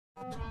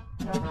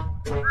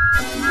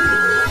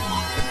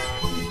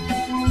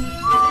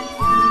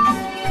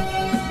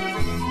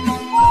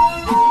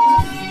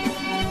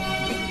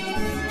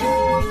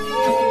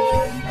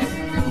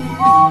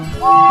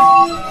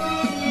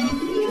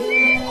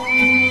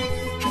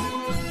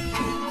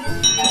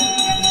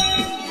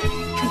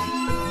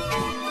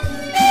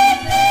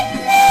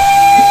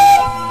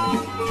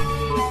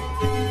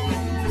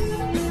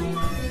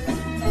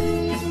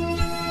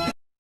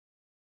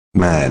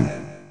Man,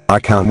 I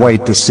can't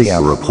wait to see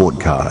our report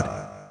card.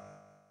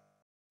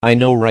 I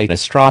know, right,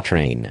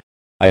 Astrotrain.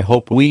 I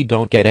hope we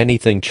don't get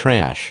anything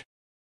trash.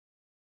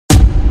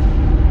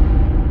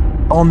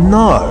 Oh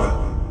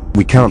no!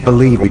 We can't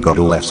believe we got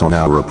all F's on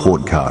our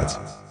report cards.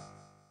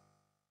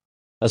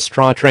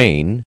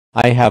 Astrotrain,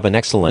 I have an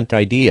excellent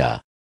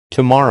idea.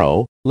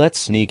 Tomorrow, let's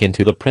sneak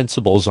into the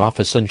principal's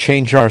office and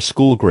change our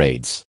school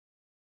grades.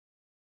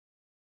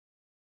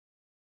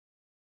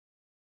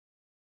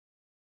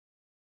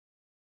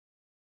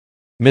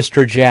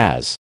 Mr.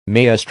 Jazz,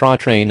 may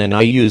Astrotrain and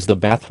I use the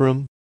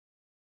bathroom?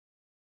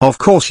 Of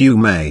course you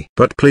may,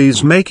 but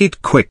please make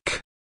it quick.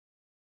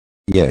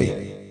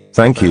 Yay.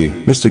 Thank you,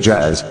 Mr.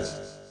 Jazz.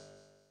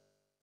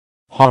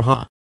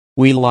 Haha.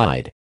 We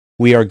lied.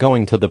 We are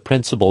going to the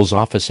principal's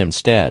office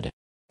instead.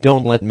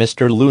 Don't let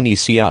Mr. Looney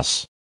see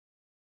us.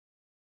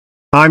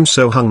 I'm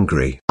so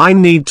hungry. I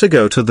need to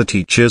go to the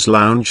teacher's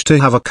lounge to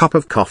have a cup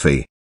of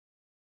coffee.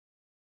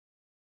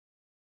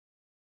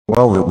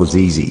 Well, it was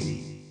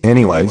easy.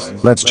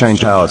 Anyways, let's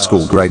change our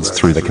school grades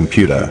through the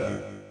computer.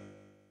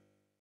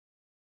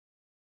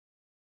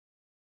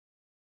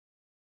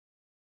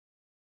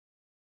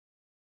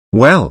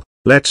 Well,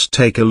 let's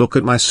take a look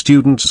at my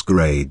students'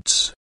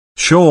 grades.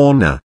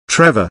 Shauna,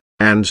 Trevor,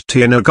 and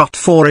Tina got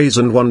 4 A's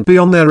and 1 B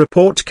on their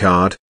report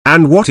card.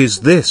 And what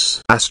is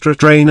this?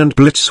 Astrotrain and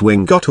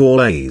Blitzwing got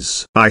all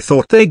A's. I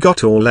thought they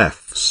got all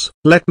F's.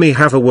 Let me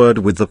have a word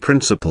with the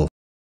principal.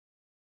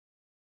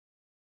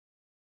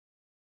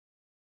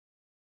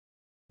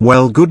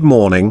 Well, good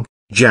morning,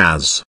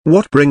 Jazz.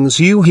 What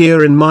brings you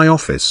here in my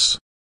office?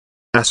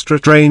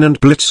 Astrotrain and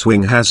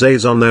Blitzwing has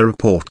A's on their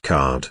report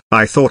card.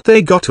 I thought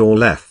they got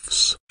all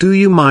F's. Do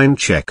you mind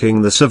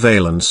checking the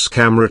surveillance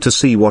camera to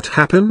see what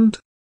happened?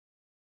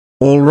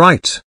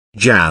 Alright,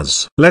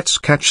 Jazz. Let's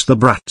catch the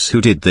brats who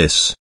did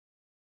this.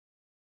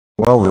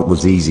 Well, it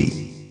was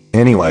easy.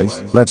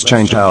 Anyways, let's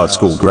change our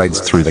school grades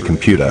through the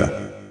computer.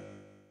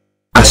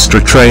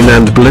 Astrotrain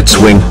and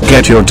Blitzwing,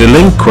 get your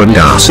delinquent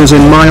asses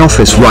in my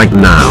office right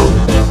now.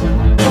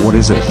 What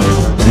is it,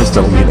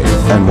 Mr. Looney?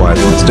 And why is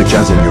Mr.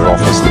 Jazz in your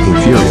office looking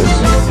furious?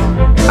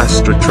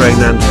 Astrotrain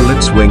and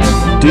Blitzwing,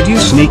 did you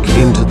sneak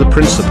into the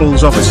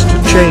principal's office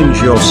to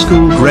change your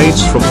school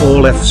grades from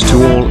all F's to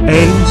all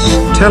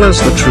A's? Tell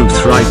us the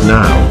truth right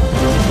now.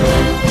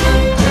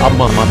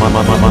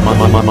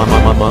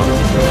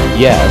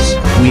 Yes,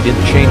 we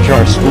didn't change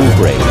our school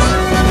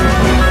grades.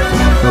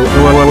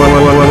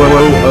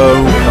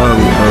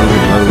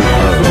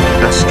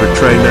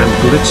 Astrotrain and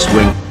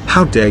Blitzwing,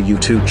 how dare you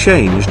two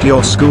changed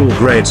your school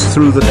grades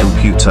through the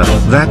computer?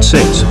 That's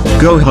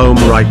it. Go home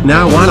right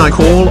now while I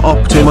call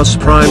Optimus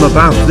Prime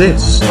about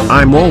this.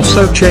 I'm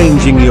also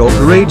changing your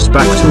grades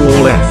back to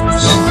all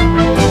F's.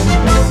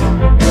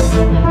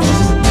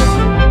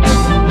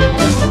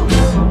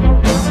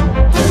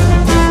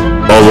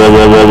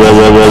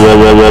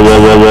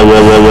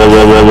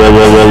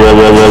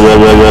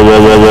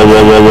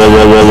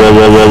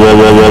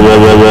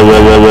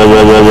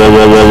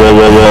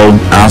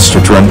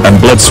 Astrotrain and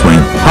Blitzwing,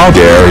 how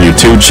dare you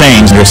two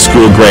change your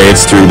school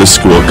grades through the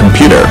school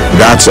computer?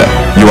 That's it.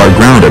 You are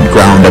grounded,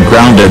 grounded,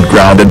 grounded,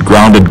 grounded,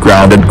 grounded,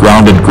 grounded,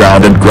 grounded,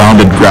 grounded,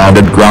 grounded,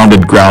 grounded,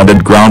 grounded,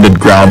 grounded, grounded,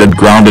 grounded,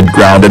 grounded,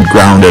 grounded,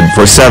 grounded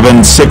for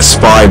 7 6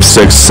 5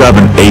 6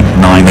 7 8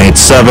 9 8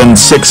 7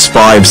 6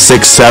 5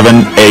 6 7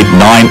 8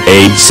 9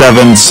 8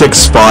 7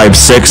 6 5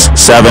 6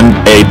 7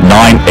 8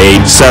 9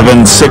 8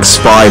 7 6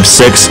 5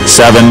 6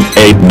 7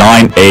 8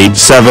 9 8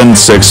 7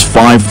 6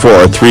 5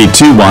 4 3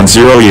 2 1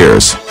 0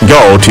 years.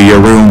 Go to your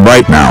room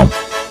right now.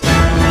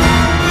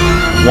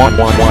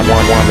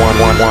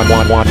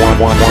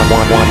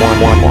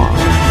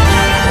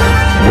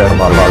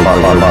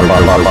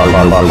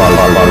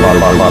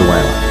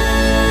 Well.